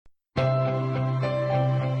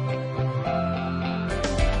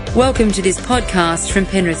Welcome to this podcast from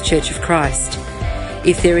Penrith Church of Christ.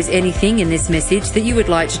 If there is anything in this message that you would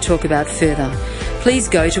like to talk about further, please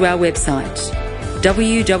go to our website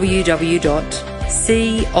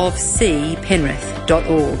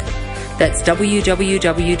www.cofcpenrith.org. That's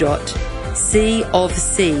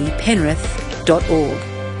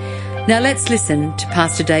www.cofcpenrith.org. Now let's listen to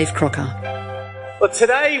Pastor Dave Crocker. Well,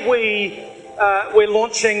 today we're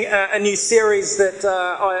launching a new series that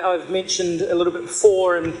I've mentioned a little bit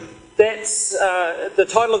before, and that's the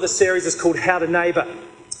title of the series is called How to Neighbour.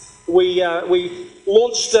 We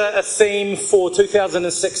launched a theme for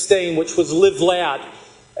 2016, which was Live Loud.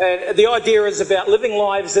 The idea is about living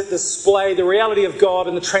lives that display the reality of God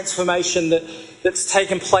and the transformation that's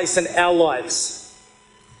taken place in our lives.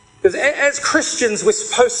 Because as Christians, we're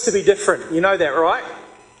supposed to be different. You know that, right?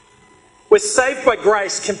 We're saved by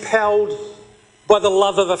grace, compelled by the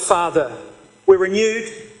love of a Father. We're renewed,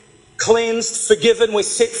 cleansed, forgiven, we're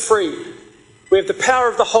set free. We have the power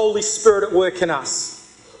of the Holy Spirit at work in us.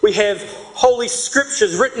 We have holy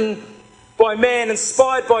scriptures written by man,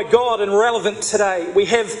 inspired by God and relevant today. We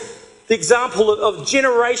have the example of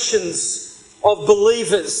generations of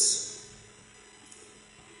believers.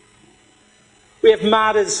 We have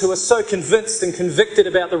martyrs who are so convinced and convicted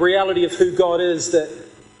about the reality of who God is that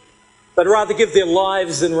they'd rather give their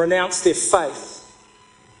lives than renounce their faith.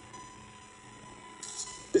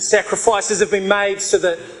 Sacrifices have been made so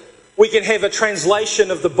that we can have a translation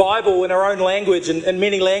of the Bible in our own language and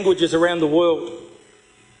many languages around the world.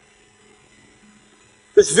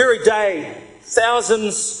 This very day,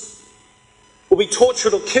 thousands will be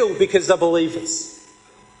tortured or killed because they're believers.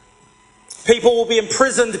 People will be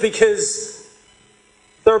imprisoned because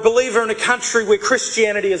they're a believer in a country where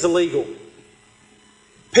Christianity is illegal.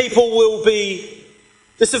 People will be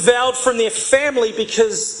disavowed from their family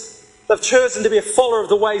because they've chosen to be a follower of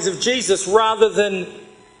the ways of Jesus rather than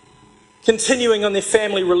continuing on their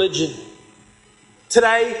family religion.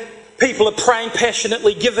 Today, people are praying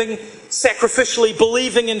passionately, giving sacrificially,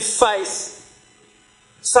 believing in faith.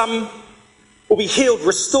 Some will be healed,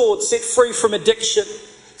 restored, set free from addiction,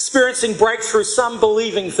 experiencing breakthrough, some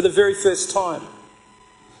believing for the very first time.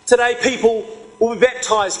 Today, people will be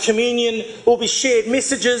baptized, communion will be shared,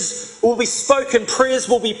 messages will be spoken, prayers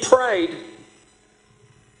will be prayed.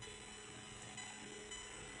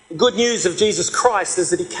 The good news of Jesus Christ is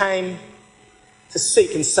that he came to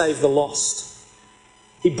seek and save the lost.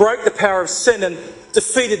 He broke the power of sin and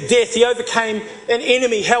defeated death. He overcame an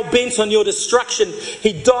enemy hell-bent on your destruction.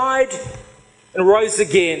 He died and rose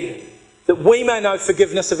again that we may know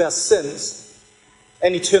forgiveness of our sins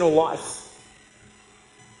and eternal life.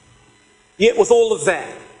 Yet with all of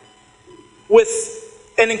that, with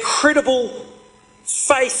an incredible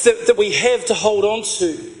faith that we have to hold on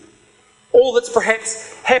to, all that's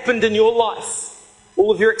perhaps happened in your life,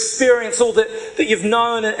 all of your experience, all that you've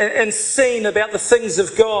known and seen about the things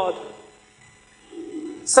of God,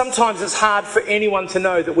 sometimes it's hard for anyone to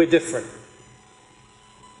know that we're different,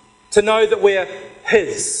 to know that we're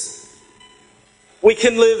His. We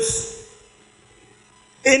can live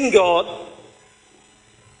in God,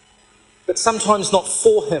 but sometimes not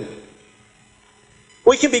for Him.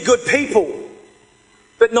 We can be good people,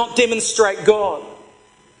 but not demonstrate God.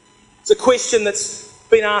 It's a question that's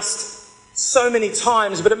been asked so many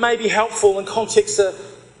times, but it may be helpful in context of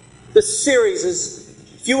this series. Is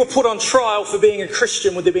if you were put on trial for being a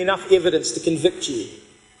Christian, would there be enough evidence to convict you?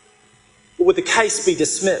 Or would the case be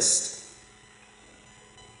dismissed?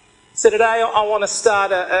 So today I want to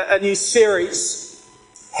start a new series,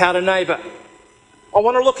 How to Neighbour. I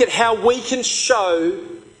want to look at how we can show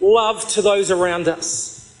love to those around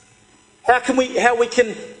us. How we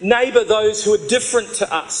can neighbour those who are different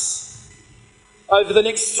to us. Over the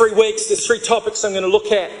next 3 weeks, there's 3 topics I'm going to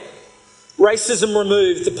look at. Racism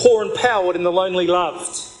removed, the poor empowered, and the lonely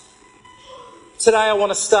loved. Today I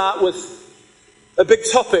want to start with a big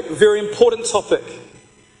topic, a very important topic.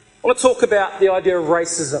 I want to talk about the idea of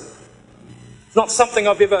racism. It's not something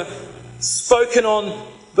I've ever spoken on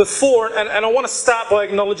before, and I want to start by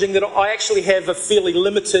acknowledging that I actually have a fairly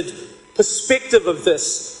limited perspective of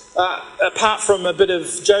this. Apart from a bit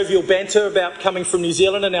of jovial banter about coming from New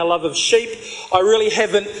Zealand and our love of sheep, I really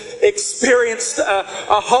haven't experienced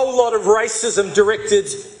a whole lot of racism directed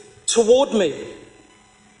toward me.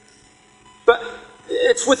 But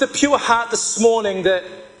it's with a pure heart this morning that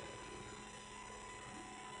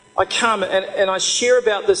I come and I share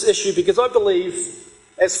about this issue because I believe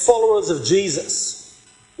as followers of Jesus,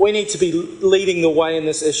 we need to be leading the way in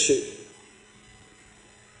this issue.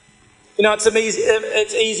 You know,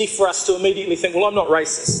 it's easy for us to immediately think, well, I'm not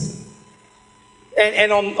racist.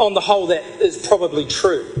 And on the whole, that is probably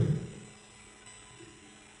true.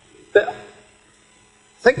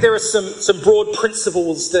 I think there are some broad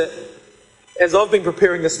principles that, as I've been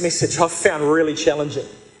preparing this message, I've found really challenging.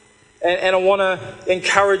 And I want to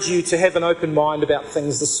encourage you to have an open mind about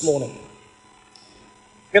things this morning.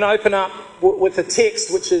 I'm going to open up with a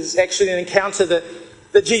text which is actually an encounter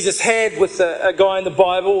that Jesus had with a guy in the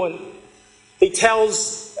Bible, and he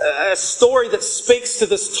tells a story that speaks to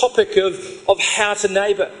this topic of how to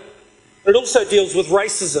neighbour. It also deals with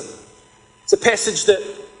racism. It's a passage that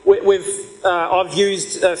I've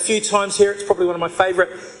used a few times here. It's probably one of my favourite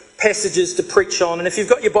passages to preach on. And if you've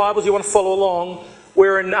got your Bibles, you want to follow along,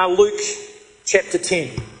 we're in Luke chapter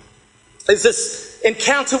 10. There's this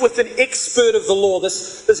encounter with an expert of the law.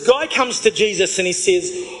 This guy comes to Jesus and he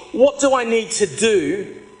says, "What do I need to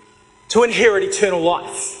do to inherit eternal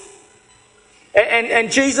life?"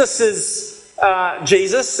 And Jesus is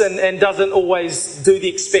Jesus and doesn't always do the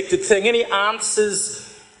expected thing. And he answers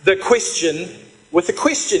the question with a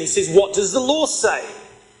question. He says, "What does the law say?"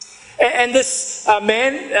 And this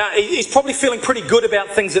man, he's probably feeling pretty good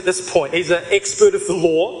about things at this point. He's an expert of the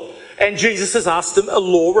law. And Jesus has asked him a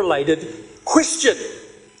law-related question.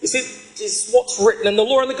 He says, "What's written in the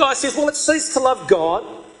law?" And the guy says, "Well, it says to love God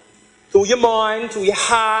with all your mind, all your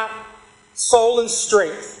heart, soul and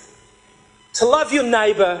strength. To love your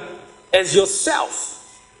neighbour as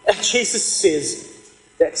yourself." And Jesus says,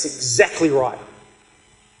 "That's exactly right.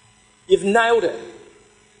 You've nailed it.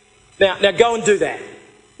 Now go and do that.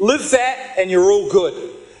 Live that and you're all good."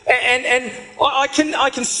 And I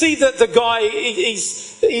can see that the guy,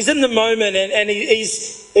 he's in the moment and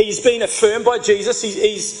he's been affirmed by Jesus.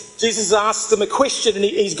 Jesus asked him a question and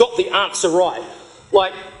he's got the answer right.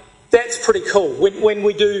 Like, that's pretty cool. When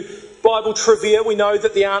we do Bible trivia, we know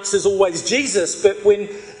that the answer is always Jesus, but when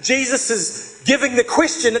Jesus is giving the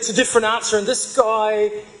question, it's a different answer. And this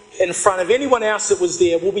guy, in front of anyone else that was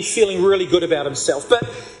there, will be feeling really good about himself. But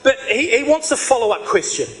he wants a follow-up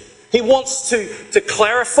question. He wants to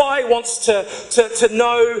clarify, he wants to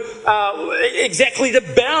know exactly the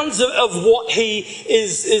bounds of what he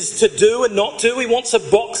is to do and not do. He wants a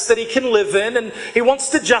box that he can live in, and he wants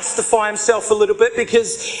to justify himself a little bit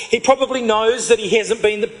because he probably knows that he hasn't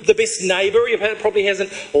been the best neighbour. He probably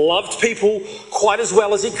hasn't loved people quite as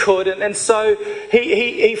well as he could. And so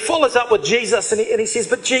he follows up with Jesus and he says,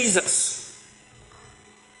 "But Jesus,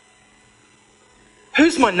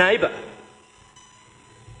 who's my neighbour?"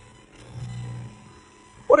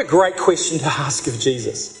 What a great question to ask of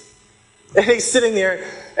Jesus. And he's sitting there,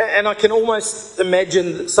 and I can almost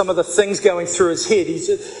imagine some of the things going through his head. He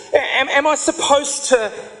says, am I supposed to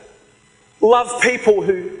love people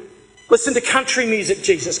who listen to country music,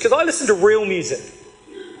 Jesus? Because I listen to real music.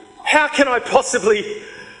 How can I possibly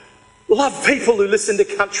love people who listen to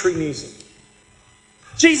country music?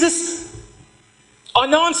 Jesus, I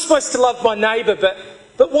know I'm supposed to love my neighbour,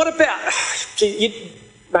 but what about...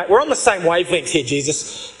 Mate, we're on the same wavelength here,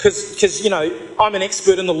 Jesus, because, you know, I'm an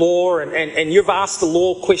expert in the law and you've asked the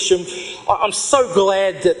law question. I'm so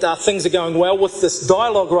glad that things are going well with this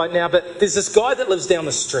dialogue right now, but there's this guy that lives down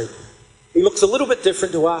the street. He looks a little bit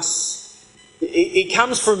different to us. He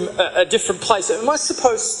comes from a different place. Am I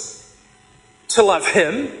supposed to love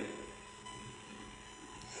him?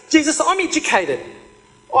 Jesus, I'm educated.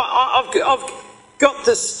 I've got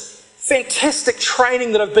this fantastic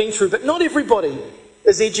training that I've been through, but not everybody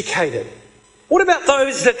is educated. What about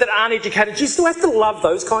those that aren't educated? Jesus, do I have to love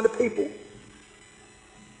those kind of people?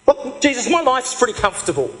 Look, Jesus, my life's pretty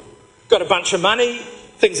comfortable. Got a bunch of money,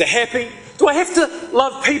 things are happy. Do I have to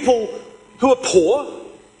love people who are poor?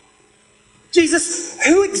 Jesus,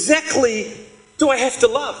 who exactly do I have to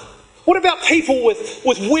love? What about people with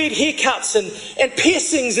weird haircuts and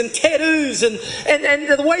piercings and tattoos and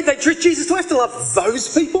the way they dress? Jesus, do I have to love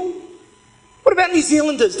those people? What about New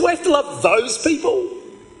Zealanders? Do I have to love those people?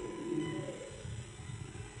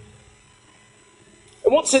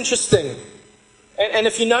 And what's interesting, and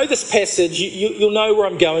if you know this passage, you'll know where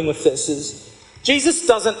I'm going with this, is Jesus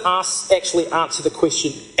doesn't actually answer the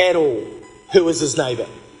question at all, who is his neighbour?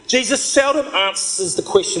 Jesus seldom answers the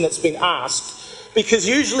question that's been asked, because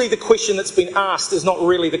usually the question that's been asked is not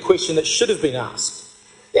really the question that should have been asked.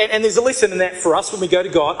 And there's a lesson in that for us when we go to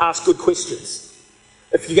God: ask good questions.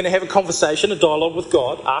 If you're going to have a conversation, a dialogue with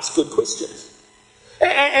God, ask good questions.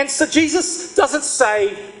 And so Jesus doesn't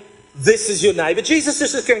say, this is your neighbour. Jesus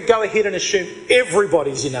is just going to go ahead and assume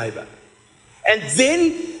everybody's your neighbour. And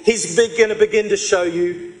then he's going to begin to show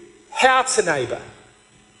you how to neighbour.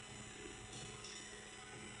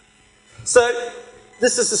 So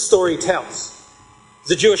this is the story he tells.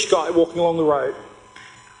 There's a Jewish guy walking along the road,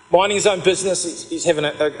 minding his own business. He's having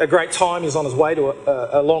a great time. He's on his way to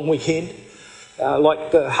a long weekend. Like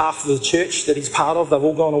the half of the church that he's part of, they've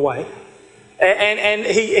all gone away. And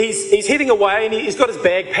he's heading away, and he's got his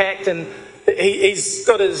bag packed, and he's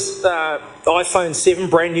got his iPhone 7,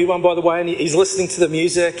 brand new one by the way, and he's listening to the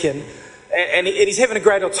music, and he's having a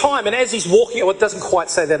great old time. And as he's walking, well, it doesn't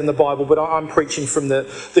quite say that in the Bible, but I'm preaching from the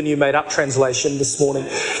New Made Up translation this morning,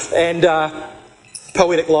 and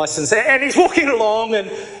poetic license. And he's walking along,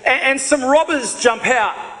 and some robbers jump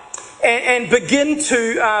out and begin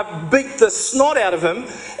to beat the snot out of him,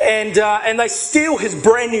 and they steal his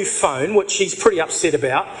brand new phone, which he's pretty upset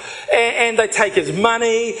about, and they take his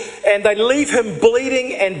money, and they leave him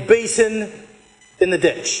bleeding and beaten in the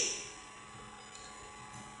ditch.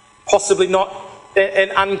 Possibly not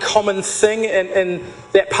an uncommon thing in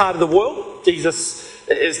that part of the world. Jesus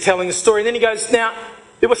is telling the story, and then he goes, now,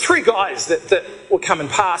 there were three guys that were coming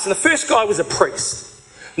past, and the first guy was a priest.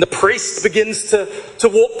 And the priest begins to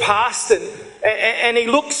walk past, and he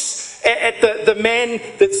looks at the man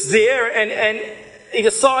that's there, and he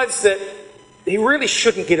decides that he really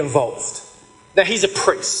shouldn't get involved. Now, he's a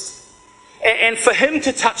priest. And for him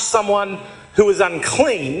to touch someone who was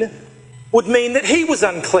unclean would mean that he was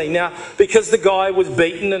unclean. Now, because the guy was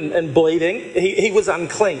beaten and bleeding, he was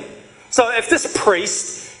unclean. So if this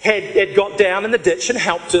priest had got down in the ditch and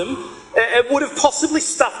helped him, it would have possibly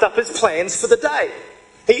stuffed up his plans for the day.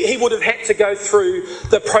 He would have had to go through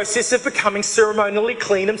the process of becoming ceremonially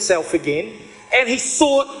clean himself again. And he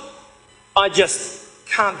thought, I just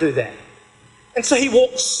can't do that. And so he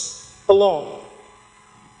walks along.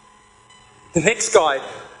 The next guy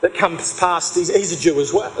that comes past, he's a Jew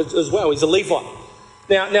as well. He's a Levite.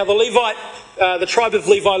 Now the Levite, the tribe of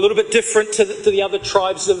Levi, a little bit different to the other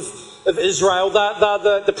tribes of Israel.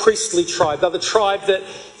 They're the priestly tribe. They're the tribe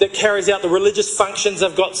that carries out the religious functions.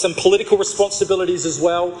 They've got some political responsibilities as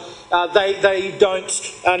well. They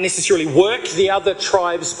don't necessarily work. The other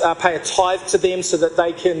tribes pay a tithe to them so that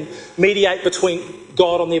they can mediate between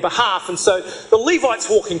God on their behalf. And so the Levite's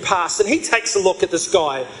walking past, and he takes a look at this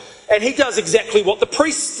guy, and he does exactly what the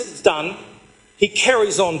priest has done. He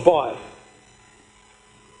carries on by.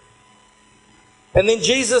 And then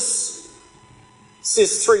Jesus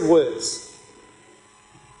says three words.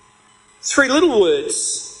 Three little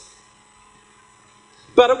words.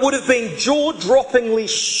 But it would have been jaw-droppingly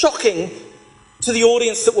shocking to the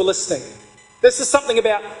audience that were listening. This is something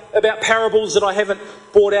about parables that I haven't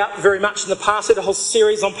brought out very much in the past. I did a whole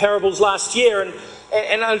series on parables last year,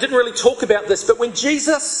 and I didn't really talk about this. But when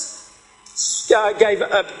Jesus gave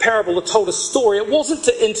a parable or told a story, it wasn't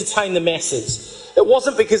to entertain the masses. It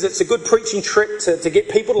wasn't because it's a good preaching trick to get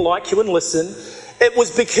people to like you and listen. It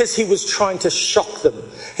was because he was trying to shock them.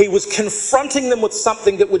 He was confronting them with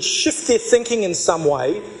something that would shift their thinking in some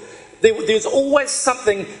way. There's always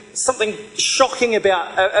something shocking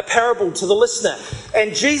about a parable to the listener.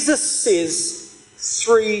 And Jesus says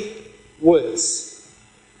three words.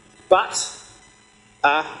 But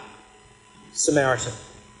a Samaritan.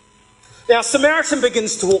 Now, Samaritan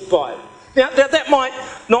begins to walk by. Now, that might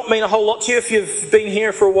not mean a whole lot to you if you've been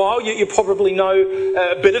here for a while. You probably know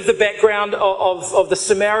a bit of the background of the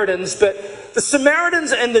Samaritans, but the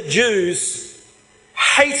Samaritans and the Jews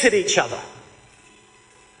hated each other.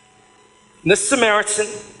 And this Samaritan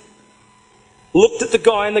looked at the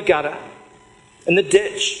guy in the gutter, in the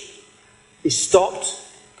ditch. He stopped,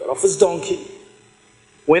 got off his donkey,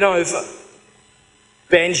 went over,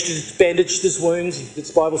 bandaged his wounds.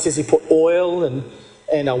 The Bible says he put oil and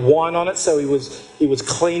wine on it, so he was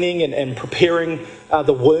cleaning and preparing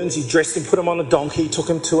the wounds. He dressed him, put him on a donkey, took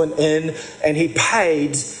him to an inn, and he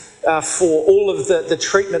paid for all of the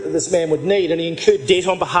treatment that this man would need, and he incurred debt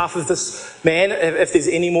on behalf of this man. If there's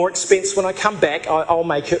any more expense when I come back, I'll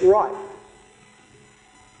make it right.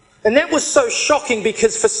 And that was so shocking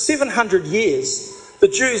because for 700 years, the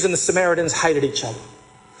Jews and the Samaritans hated each other.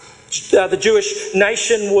 The Jewish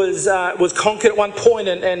nation was conquered at one point,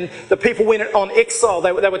 and the people went on exile.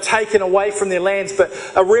 They were taken away from their lands, but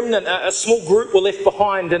a remnant, a small group were left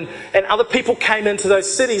behind, and other people came into those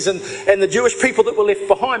cities, and the Jewish people that were left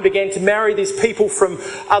behind began to marry these people from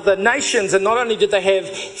other nations. And not only did they have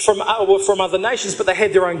from other nations, but they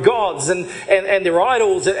had their own gods and their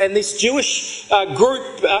idols. And this Jewish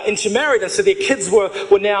group intermarried, and so their kids were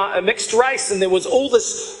now a mixed race, and there was all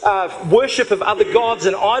this worship of other gods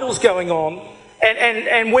and idols going on.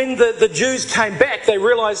 And when the Jews came back, they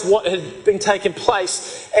realised what had been taking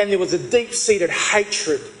place, and there was a deep-seated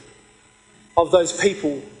hatred of those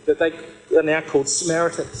people that they are now called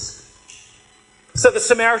Samaritans. So the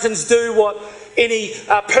Samaritans do what any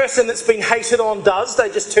person that's been hated on does.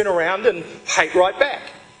 They just turn around and hate right back.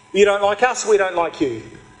 You don't like us, we don't like you.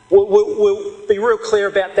 We'll be real clear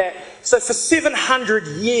about that. So for 700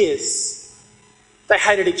 years, they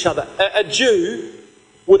hated each other. A Jew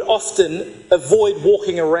would often avoid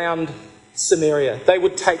walking around Samaria. They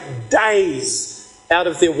would take days out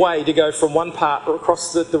of their way to go from one part or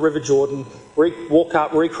across the River Jordan, walk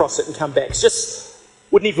up, recross it and come back. Just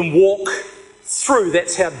wouldn't even walk through.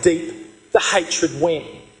 That's how deep the hatred went.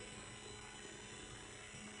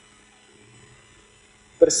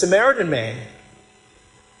 But a Samaritan man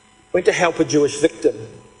went to help a Jewish victim.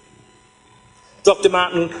 Dr.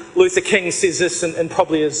 Martin Luther King says this in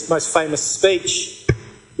probably his most famous speech.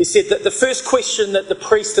 He said that the first question that the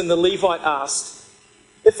priest and the Levite asked,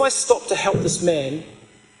 if I stop to help this man,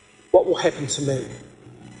 what will happen to me?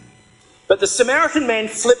 But the Samaritan man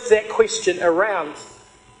flipped that question around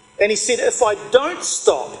and he said, if I don't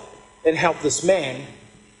stop and help this man,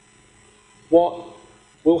 what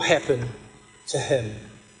will happen to him?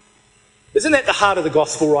 Isn't that the heart of the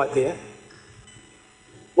gospel right there?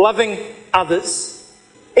 Loving others,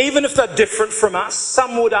 even if they're different from us.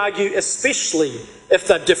 Some would argue especially if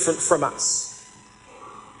they're different from us.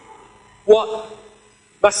 What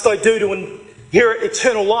must I do to inherit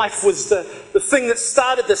eternal life was the thing that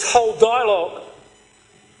started this whole dialogue.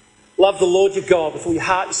 Love the Lord your God with all your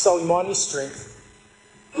heart, your soul, your mind, your strength.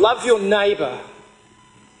 Love your neighbour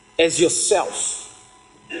as yourself.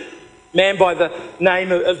 A man by the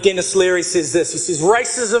name of Dennis Leary says this. He says,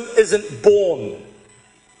 racism isn't born,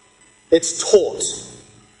 it's taught.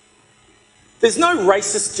 There's no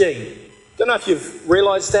racist gene. Don't know if you've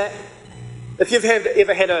realised that. If you've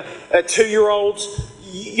ever had a 2-year-old,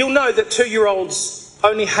 you'll know that 2-year-olds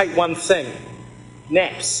only hate one thing: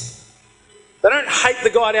 naps. They don't hate the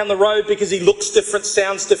guy down the road because he looks different,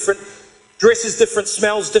 sounds different, dresses different,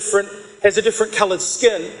 smells different, has a different coloured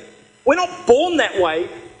skin. We're not born that way.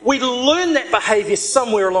 We learn that behaviour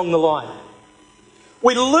somewhere along the line.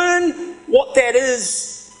 We learn what that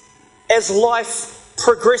is as life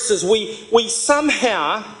progresses. We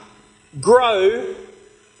somehow grow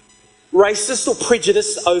racist or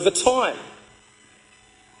prejudiced over time.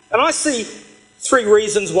 And I see 3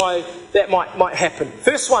 reasons why that might happen.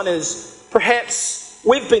 First one is perhaps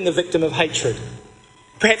we've been the victim of hatred.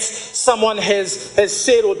 Perhaps someone has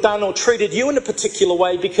said or done or treated you in a particular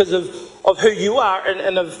way because of who you are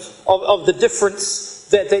and of the difference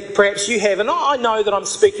that perhaps you have. And I know that I'm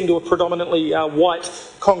speaking to a predominantly white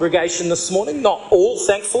congregation this morning. Not all,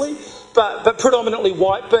 thankfully, but predominantly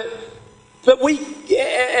white. But we,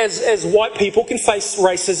 as white people, can face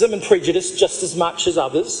racism and prejudice just as much as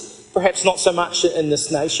others. Perhaps not so much in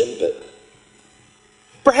this nation, but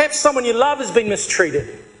perhaps someone you love has been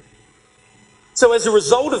mistreated. So as a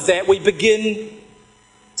result of that, we begin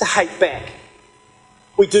to hate back.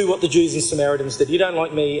 We do what the Jews and Samaritans did. You don't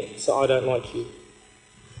like me, so I don't like you.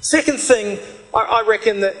 Second thing, I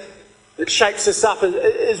reckon that shapes us up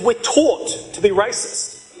is we're taught to be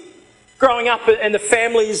racist. Growing up in the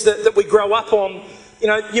families that we grow up on,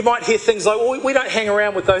 you might hear things like, well, we don't hang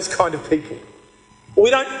around with those kind of people. We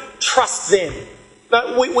don't trust them.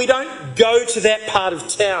 No, we don't go to that part of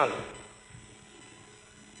town.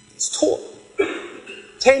 It's taught.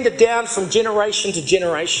 Handed down from generation to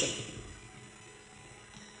generation.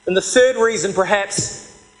 And the third reason,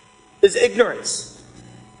 perhaps, is ignorance.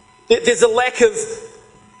 There's a lack of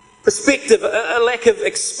perspective, a lack of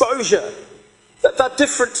exposure. They're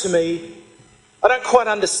different to me. I don't quite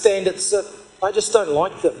understand it, so I just don't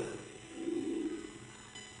like them.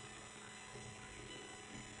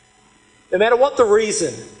 No matter what the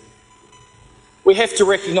reason, we have to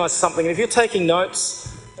recognise something. And if you're taking notes,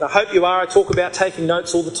 and I hope you are, I talk about taking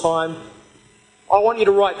notes all the time, I want you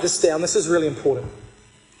to write this down. This is really important.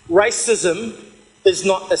 Racism is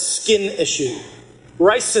not a skin issue.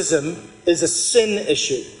 Racism is a sin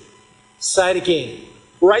issue. Say it again.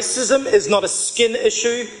 Racism is not a skin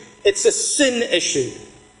issue, it's a sin issue.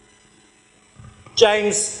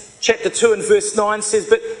 James chapter 2 and verse 9 says,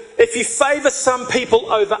 but if you favour some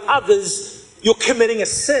people over others, you're committing a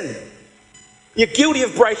sin. You're guilty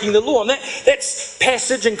of breaking the law. And that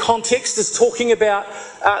passage and context is talking about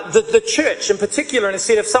the church in particular. And it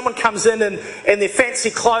said if someone comes in and they're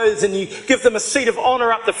fancy clothes and you give them a seat of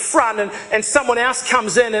honour up the front and someone else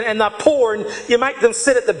comes in and they're poor and you make them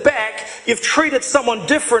sit at the back, you've treated someone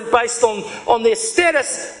different based on their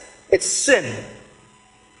status. It's sin.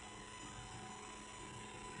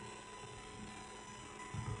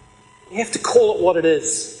 You have to call it what it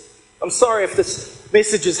is. I'm sorry if this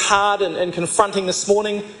message is hard and confronting this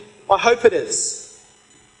morning. I hope it is.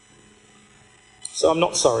 So I'm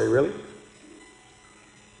not sorry, really.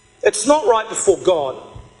 It's not right before God,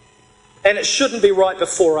 and it shouldn't be right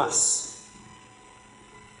before us.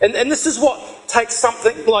 And this is what takes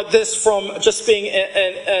something like this from just being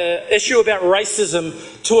an issue about racism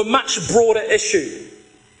to a much broader issue.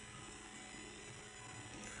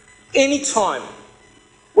 Anytime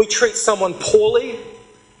we treat someone poorly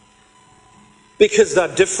because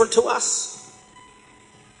they're different to us,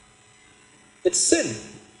 it's sin.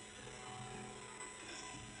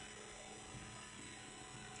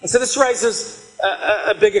 And so this raises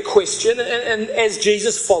a bigger question, and as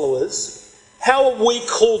Jesus followers, how are we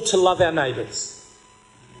called to love our neighbours?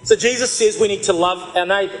 So Jesus says we need to love our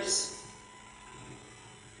neighbours.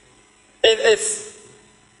 If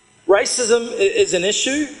racism is an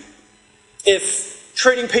issue, if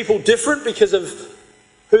treating people different because of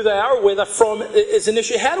who they are or where they're from is an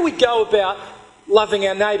issue, how do we go about loving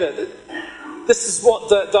our neighbour? This is what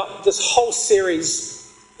this whole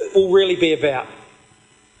series will really be about.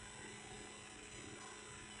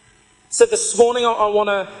 So this morning I want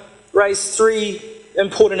to raise 3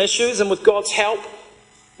 important issues, and with God's help,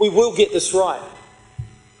 we will get this right.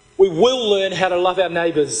 We will learn how to love our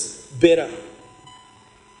neighbours better.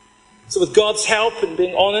 So with God's help and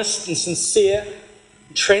being honest and sincere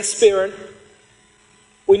and transparent,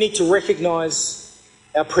 we need to recognise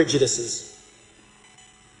our prejudices.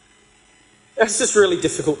 That's just really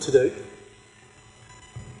difficult to do.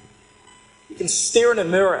 You can stare in a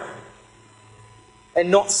mirror and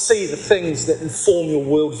not see the things that inform your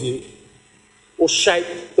worldview or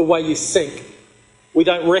shape the way you think. We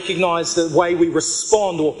don't recognise the way we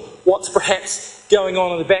respond or what's perhaps going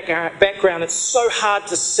on in the background. It's so hard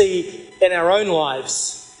to see in our own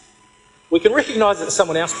lives. We can recognise it in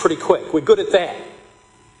someone else pretty quick. We're good at that.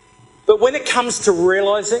 But when it comes to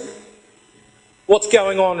realising what's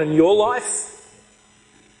going on in your life,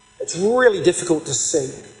 it's really difficult to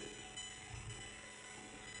see.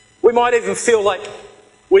 We might even feel like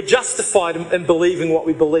we're justified in believing what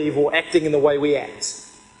we believe or acting in the way we act.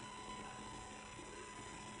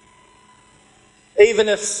 Even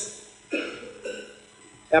if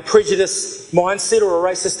our prejudiced mindset or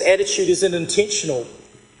a racist attitude isn't intentional,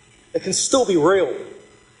 it can still be real,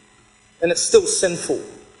 and it's still sinful.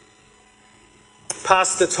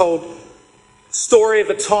 Pastor told a story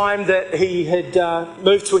of a time that he had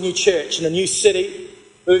moved to a new church in a new city,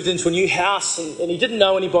 moved into a new house, and he didn't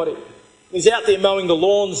know anybody. He's out there mowing the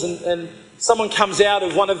lawns, and someone comes out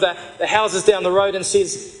of one of the houses down the road and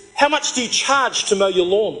says, "How much do you charge to mow your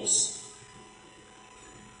lawns?"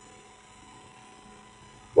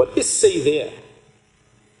 What do you see there?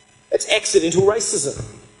 It's accidental racism.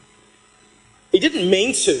 He didn't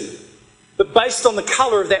mean to, but based on the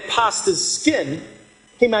colour of that pastor's skin,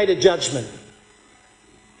 he made a judgment.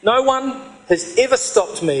 No one has ever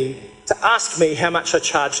stopped me to ask me how much I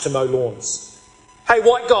charge to mow lawns. Hey,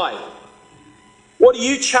 white guy, what do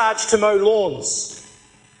you charge to mow lawns?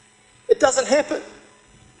 It doesn't happen.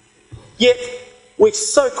 Yet we're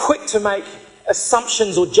so quick to make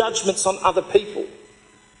assumptions or judgments on other people.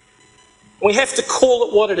 We have to call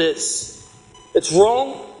it what it is. It's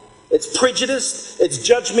wrong, it's prejudiced, it's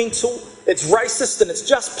judgmental, it's racist, and it's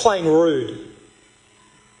just plain rude.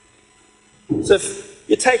 So if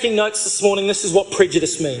you're taking notes this morning, this is what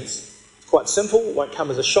prejudice means. It's quite simple, it won't come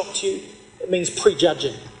as a shock to you. It means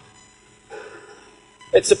prejudging.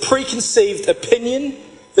 It's a preconceived opinion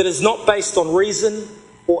that is not based on reason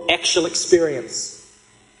or actual experience.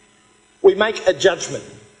 We make a judgment.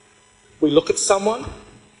 We look at someone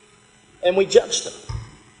and we judge them.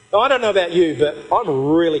 Now, I don't know about you, but I'm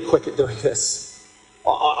really quick at doing this.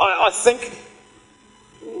 I think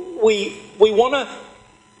we want to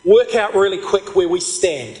work out really quick where we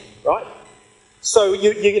stand, right? So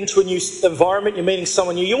you get into a new environment, you're meeting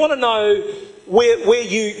someone new, you want to know where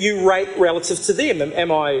you rate relative to them.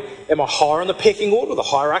 Am I higher on the pecking order, the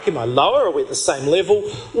hierarchy? Am I lower? Are we at the same level?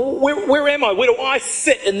 Where am I? Where do I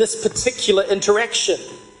fit in this particular interaction?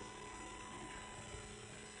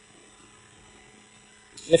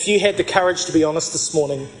 And if you had the courage to be honest this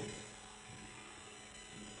morning,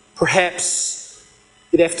 perhaps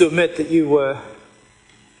you'd have to admit that you were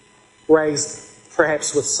raised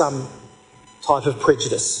perhaps with some type of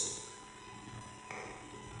prejudice.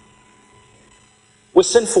 We're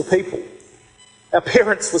sinful people. Our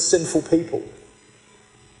parents were sinful people.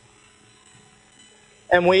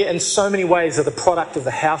 And we, in so many ways, are the product of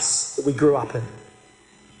the house that we grew up in,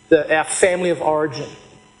 our family of origin.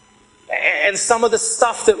 And some of the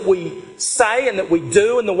stuff that we say and that we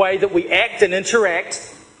do and the way that we act and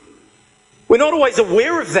interact, we're not always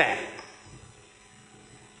aware of that.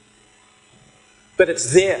 But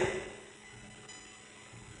it's there.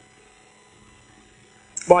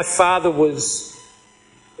 My father was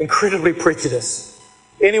incredibly prejudiced.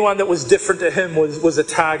 Anyone that was different to him was a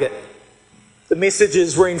target. The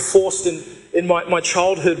messages reinforced in my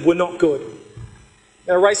childhood were not good.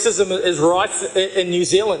 Now, racism is rife in New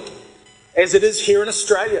Zealand, as it is here in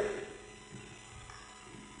Australia.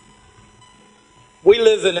 We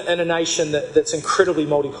live in a nation that's incredibly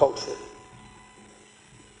multicultural.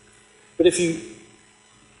 But if you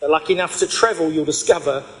are lucky enough to travel, you'll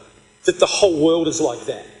discover that the whole world is like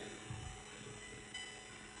that.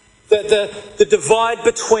 The divide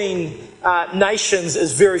between nations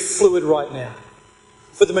is very fluid right now.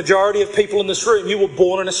 For the majority of people in this room, you were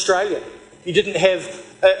born in Australia. You didn't have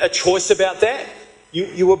a choice about that.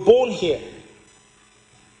 You were born here.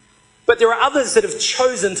 But there are others that have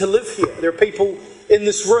chosen to live here. There are people in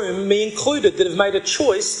this room, me included, that have made a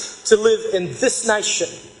choice to live in this nation,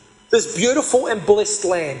 this beautiful and blessed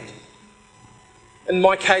land. In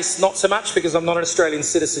my case, not so much because I'm not an Australian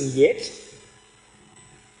citizen yet.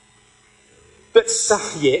 But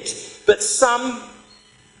some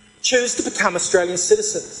choose to become Australian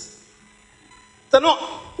citizens. They're not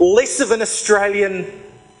less of an Australian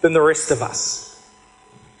than the rest of us.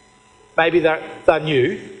 Maybe they're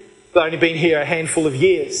new. They've only been here a handful of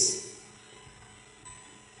years.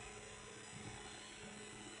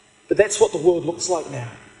 But that's what the world looks like now.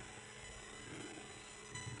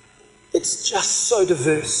 It's just so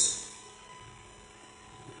diverse.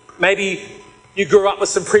 Maybe you grew up with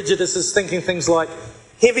some prejudices thinking things like,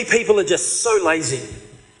 heavy people are just so lazy.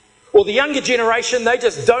 Or the younger generation, they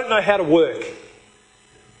just don't know how to work.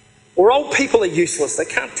 Or old people are useless, they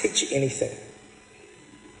can't teach you anything.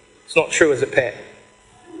 It's not true, is it, Pat?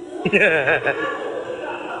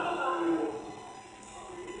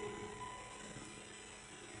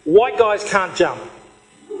 White guys can't jump.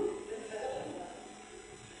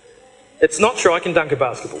 It's not true, I can dunk a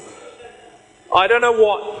basketball. I don't know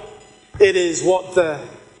what it is, what the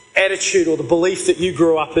attitude or the belief that you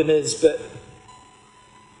grew up in is, but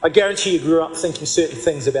I guarantee you grew up thinking certain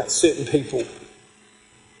things about certain people.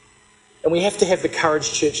 And we have to have the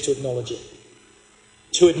courage, church, to acknowledge it,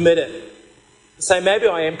 to admit it, and say, maybe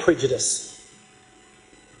I am prejudiced.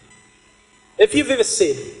 If you've ever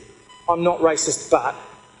said, I'm not racist, but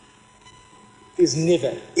there's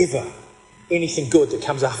never, ever anything good that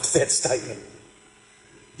comes after that statement.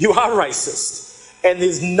 You are racist, and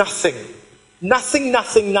there's nothing that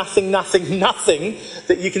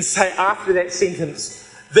you can say after that sentence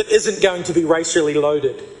that isn't going to be racially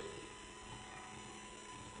loaded.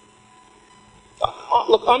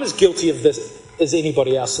 Look, I'm as guilty of this as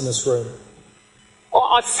anybody else in this room.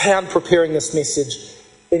 I found preparing this message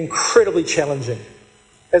incredibly challenging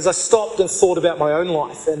as I stopped and thought about my own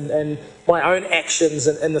life and my own actions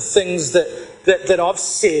and the things that I've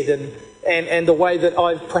said and the way that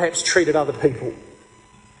I've perhaps treated other people.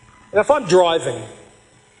 And if I'm driving,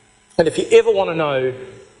 and if you ever want to know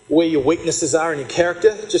where your weaknesses are in your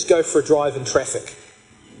character, just go for a drive in traffic.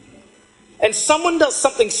 And someone does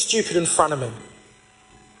something stupid in front of me.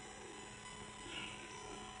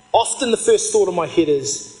 Often the first thought in my head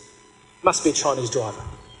is, must be a Chinese driver.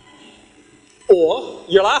 Or,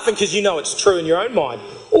 you're laughing because you know it's true in your own mind.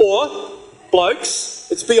 Or, blokes,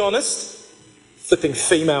 let's be honest, flipping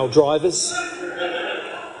female drivers.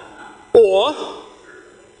 Or,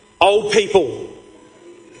 old people.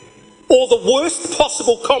 Or the worst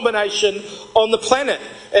possible combination on the planet,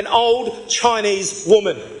 an old Chinese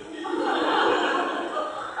woman.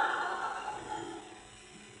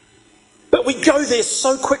 But we go there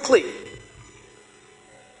so quickly.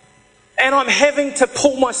 And I'm having to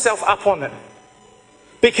pull myself up on it.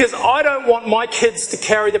 Because I don't want my kids to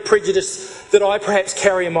carry the prejudice that I perhaps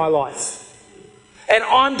carry in my life. And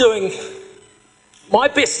I'm doing my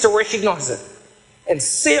best to recognise it and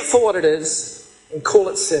see it for what it is and call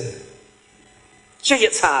it sin. Gee,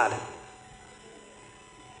 it's hard.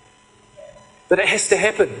 But it has to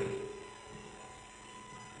happen.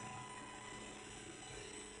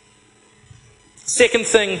 Second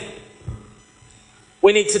thing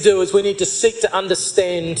we need to do is we need to seek to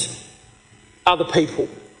understand other people.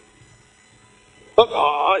 Look,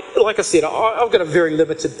 like I said, I've got a very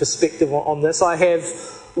limited perspective on this. I have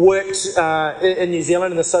worked in New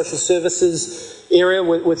Zealand in the social services area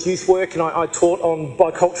with youth work, and I taught on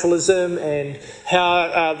biculturalism and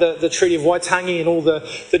how the Treaty of Waitangi and all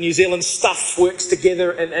the New Zealand stuff works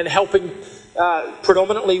together and helping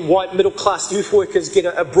predominantly white middle-class youth workers get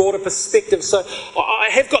a broader perspective. So I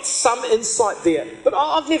have got some insight there. But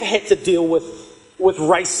I've never had to deal with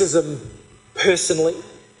racism personally.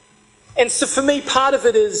 And so for me, part of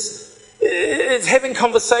it is having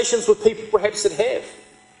conversations with people perhaps that have.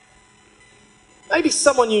 Maybe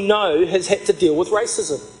someone you know has had to deal with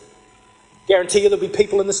racism. Guarantee you there'll be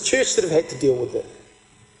people in this church that have had to deal with it.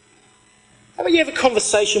 How about you have a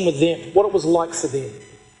conversation with them, what it was like for them?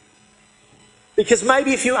 Because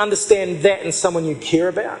maybe if you understand that in someone you care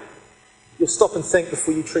about, you'll stop and think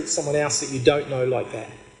before you treat someone else that you don't know like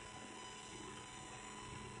that.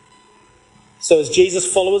 So as Jesus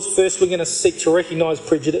followers, first we're going to seek to recognise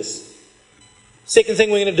prejudice. Second thing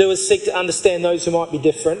we're going to do is seek to understand those who might be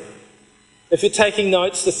different. If you're taking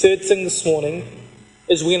notes, the third thing this morning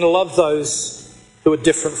is we're going to love those who are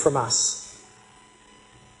different from us.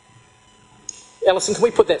 Alison, can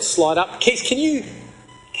we put that slide up? Keith, can you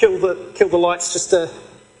kill the lights just a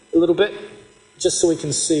little bit? Just so we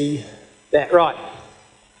can see that. Right.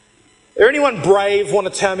 Is anyone brave want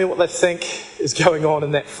to tell me what they think is going on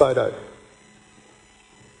in that photo?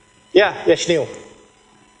 Yeah, Shneel.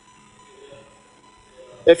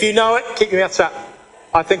 If you know it, keep your mouth shut.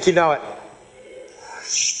 I think you know it.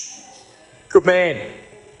 Good man.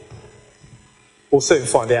 We'll soon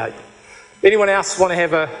find out. Anyone else want to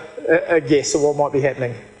have a guess of what might be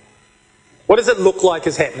happening? What does it look like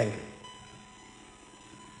is happening?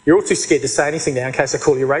 You're all too scared to say anything now in case I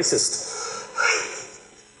call you racist.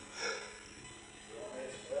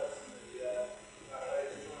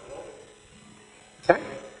 Okay.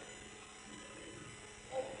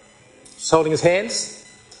 Just holding his hands.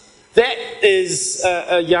 That is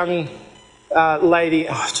a young lady.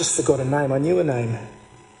 Oh, I just forgot her name. I knew her name.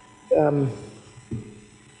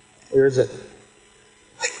 Where is it?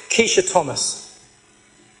 Keisha Thomas.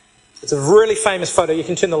 It's a really famous photo. You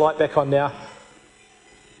can turn the light back on now.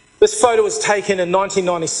 This photo was taken in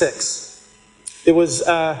 1996. There was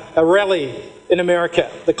a rally in America.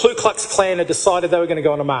 The Ku Klux Klan had decided they were going to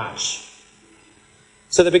go on a march.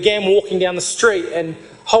 So they began walking down the street, and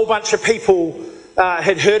a whole bunch of people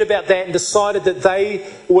had heard about that and decided that they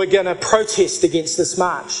were going to protest against this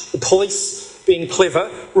march. The police, being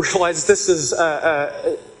clever, realised this is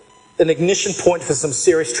an ignition point for some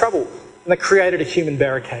serious trouble, and they created a human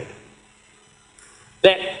barricade.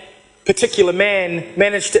 That particular man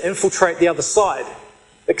managed to infiltrate the other side,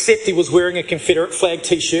 except he was wearing a Confederate flag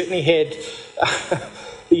t-shirt and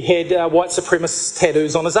he had white supremacist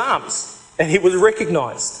tattoos on his arms, and he was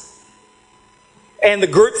recognised. And the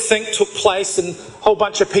groupthink took place, and a whole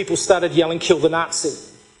bunch of people started yelling, "Kill the Nazi!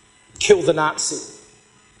 Kill the Nazi!"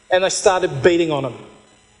 And they started beating on him.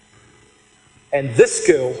 And this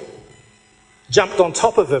girl jumped on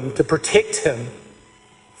top of him to protect him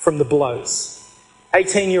from the blows.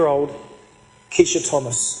 18-year-old Keisha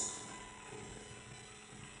Thomas.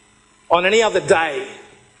 On any other day,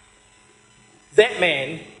 that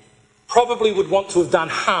man probably would want to have done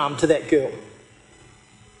harm to that girl.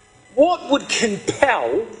 What would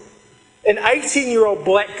compel an 18-year-old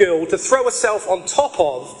black girl to throw herself on top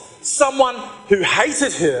of someone who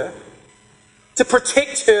hated her to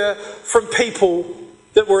protect her from people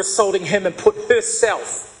that were assaulting him and put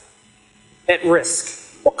herself at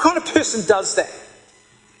risk? What kind of person does that?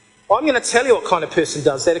 Well, I'm going to tell you what kind of person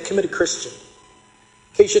does that, a committed Christian.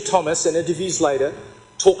 Keisha Thomas, in interviews later,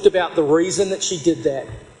 talked about the reason that she did that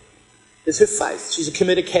is her faith. She's a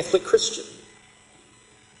committed Catholic Christian.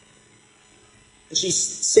 And she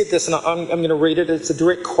said this, and I'm going to read it. It's a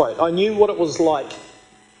direct quote. "I knew what it was like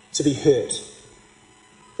to be hurt.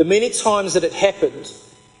 The many times that it happened,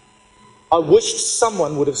 I wished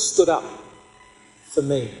someone would have stood up for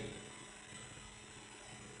me."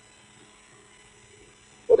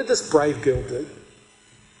 What did this brave girl do?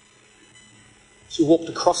 She walked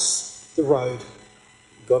across the road,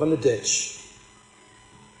 got in the ditch,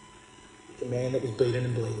 the man that was beaten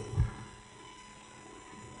and bleeding.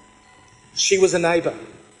 She was a neighbour.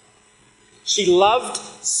 She loved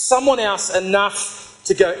someone else enough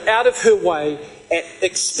to go out of her way at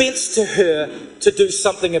expense to her to do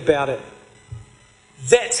something about it.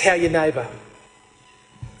 That's how you neighbour.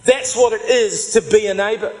 That's what it is to be a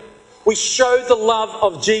neighbour. We show the love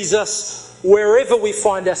of Jesus wherever we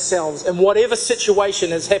find ourselves and whatever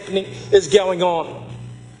situation is going on.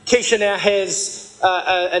 Keisha now has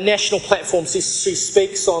a national platform. She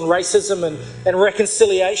speaks on racism and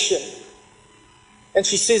reconciliation. And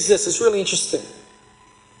she says this, it's really interesting.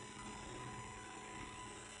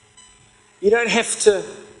 You don't have to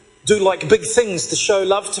do like big things to show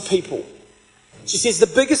love to people. She says the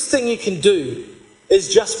biggest thing you can do is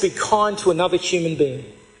just be kind to another human being.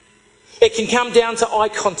 It can come down to eye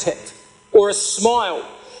contact or a smile.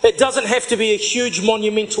 It doesn't have to be a huge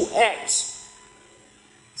monumental act.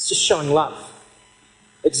 It's just showing love.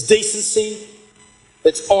 It's decency,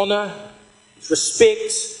 it's honour, it's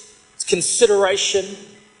respect, it's consideration.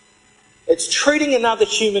 It's treating another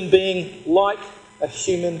human being like a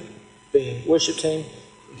human being. Worship team,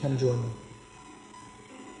 you can come join me.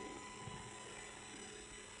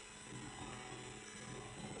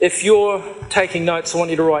 If you're taking notes, I want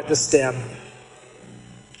you to write this down.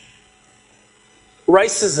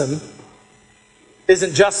 Racism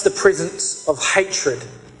isn't just the presence of hatred,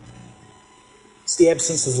 it's the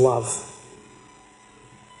absence of love.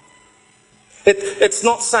 It's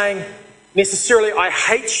not saying necessarily, I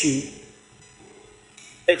hate you.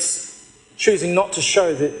 It's choosing not to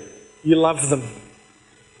show that you love them.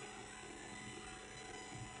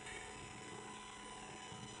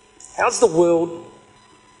 How's the world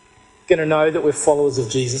going to know that we're followers of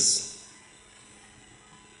Jesus?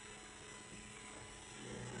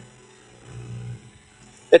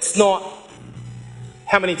 It's not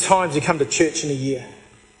how many times you come to church in a year.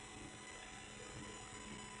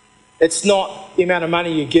 It's not the amount of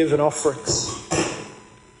money you give in offerings.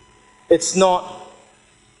 It's not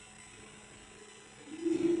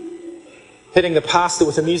hitting the pastor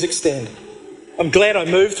with a music stand. I'm glad I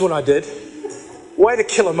moved when I did. Way to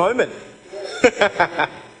kill a moment.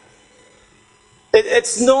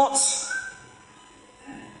 It's not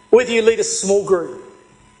whether you lead a small group.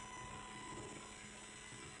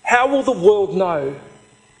 How will the world know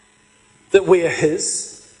that we are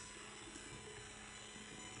His?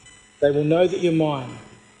 They will know that you're mine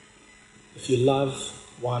if you love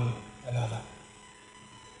one another.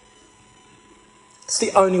 It's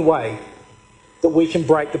the only way that we can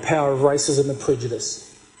break the power of racism and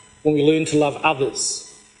prejudice, when we learn to love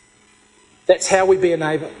others. That's how we be a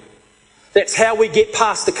neighbour. That's how we get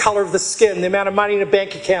past the colour of the skin, the amount of money in a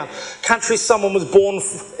bank account, country someone was born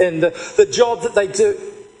in, the job that they do.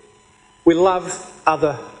 We love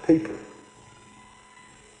other people.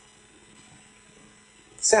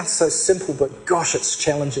 It sounds so simple, but gosh, it's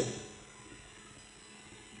challenging.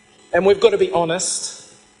 And we've got to be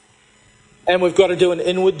honest, and we've got to do an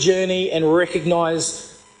inward journey and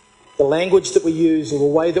recognise the language that we use or the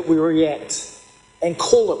way that we react and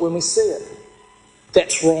call it when we see it.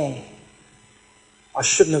 That's wrong. I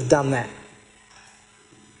shouldn't have done that.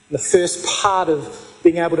 The first part of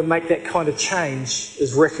being able to make that kind of change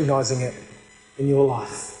is recognising it in your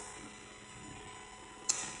life.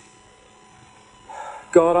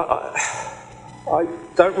 God, I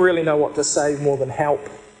don't really know what to say more than help.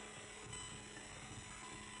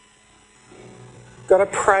 God, I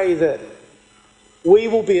pray that we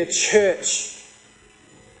will be a church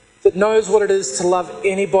that knows what it is to love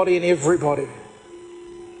anybody and everybody.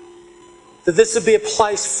 That this would be a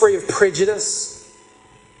place free of prejudice,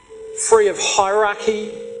 free of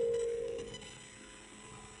hierarchy.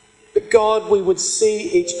 But God, we would see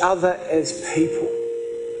each other as people.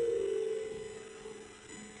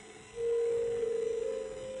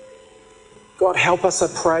 God, help us, I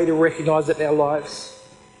pray, to recognise it in our lives.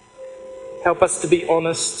 Help us to be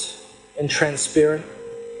honest and transparent.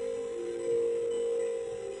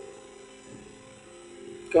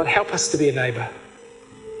 God, help us to be a neighbour.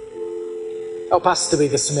 Help us to be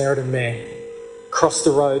the Samaritan man, cross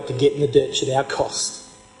the road to get in the ditch at our cost.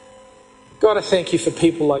 God, I thank you for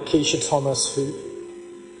people like Keisha Thomas who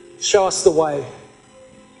show us the way.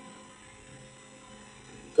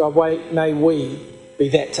 God, may we be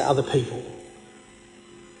that to other people.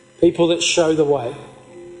 People that show the way.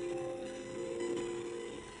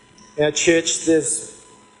 In our church, there's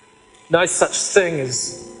no such thing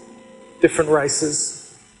as different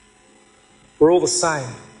races. We're all the same.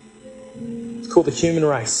 It's called the human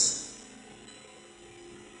race.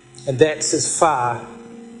 And that's as far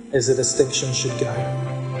as the distinction should go.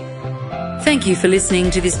 Thank you for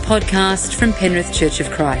listening to this podcast from Penrith Church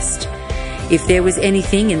of Christ. If there was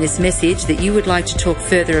anything in this message that you would like to talk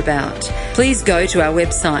further about, please go to our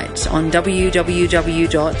website on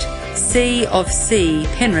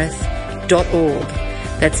www.cofcpenrith.org.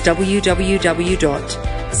 That's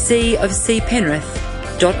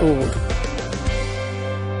www.cofcpenrith.org.